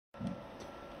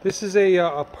This is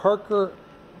a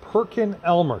Perkin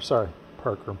Elmer, sorry,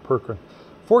 Perkin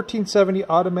 1470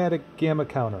 automatic gamma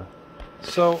counter.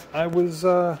 So I was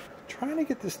trying to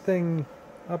get this thing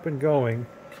up and going,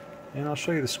 and I'll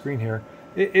show you the screen here.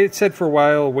 It said for a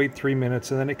while, wait 3 minutes,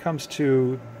 and then it comes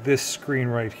to this screen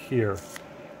right here.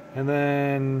 And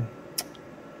then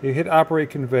you hit operate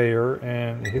conveyor,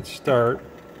 and you hit start,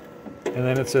 and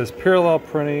then it says parallel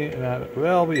printing, and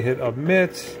well, you hit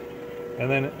omit, and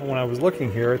then when I was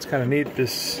looking here, it's kind of neat,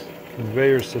 this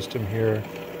conveyor system here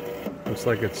looks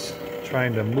like it's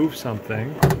trying to move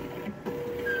something.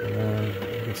 And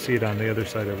you can see it on the other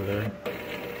side over there.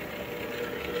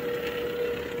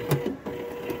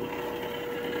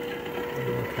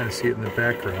 You can kind of see it in the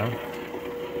background.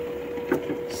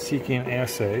 Seeking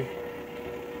assay.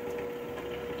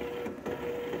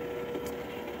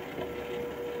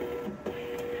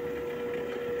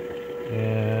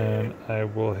 And I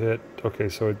will hit, okay,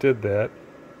 so it did that.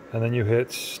 And then you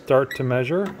hit start to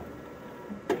measure.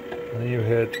 And then you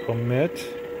hit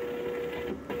omit.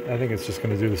 I think it's just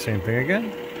going to do the same thing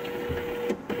again.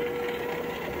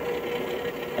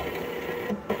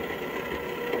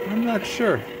 I'm not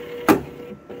sure.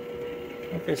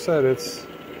 Like I said, it's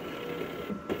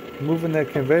moving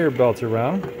that conveyor belt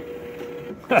around.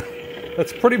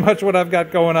 That's pretty much what I've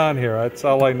got going on here. That's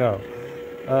all I know.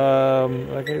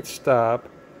 I can hit stop,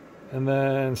 and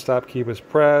then stop key was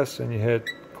pressed, and you hit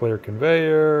clear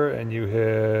conveyor, and you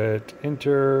hit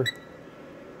enter,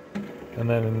 and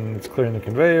then it's clearing the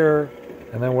conveyor.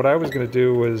 And then what I was going to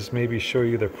do was maybe show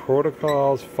you the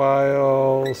protocols,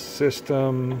 file,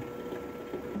 system.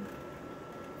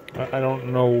 I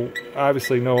don't know,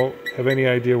 obviously have any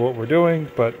idea what we're doing,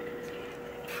 but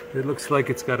it looks like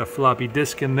it's got a floppy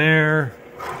disk in there.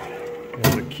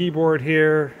 There's a keyboard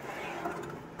here.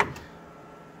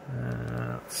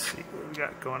 Let's see what we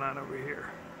got going on over here.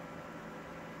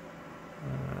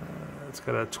 It's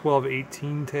got a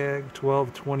 1218 tag,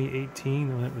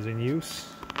 12-2018 when it was in use.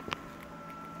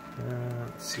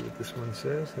 Let's see what this one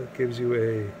says. That gives you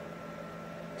a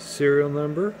serial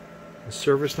number, a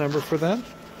service number for them.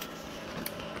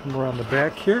 Come around the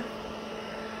back here.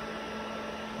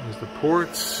 There's the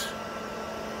ports.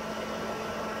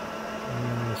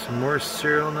 And some more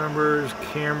serial numbers,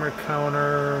 camera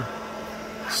counter,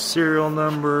 serial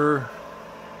number.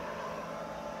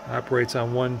 Operates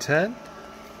on 110.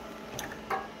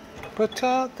 But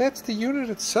that's the unit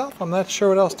itself. I'm not sure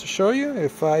what else to show you.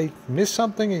 If I miss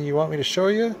something and you want me to show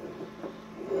you,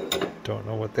 don't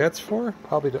know what that's for.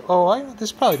 Probably to, this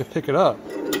is probably to pick it up.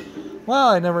 Well,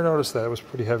 I never noticed that. It was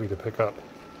pretty heavy to pick up.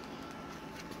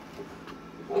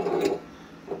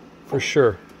 For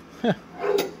sure.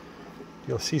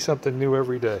 You'll see something new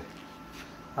every day.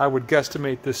 I would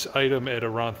guesstimate this item at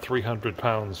around 300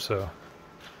 pounds, so.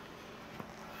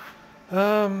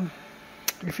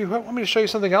 If you want me to show you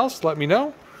something else, let me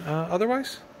know.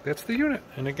 Otherwise, that's the unit.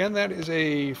 And again, that is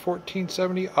a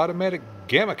 1470 automatic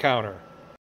gamma counter.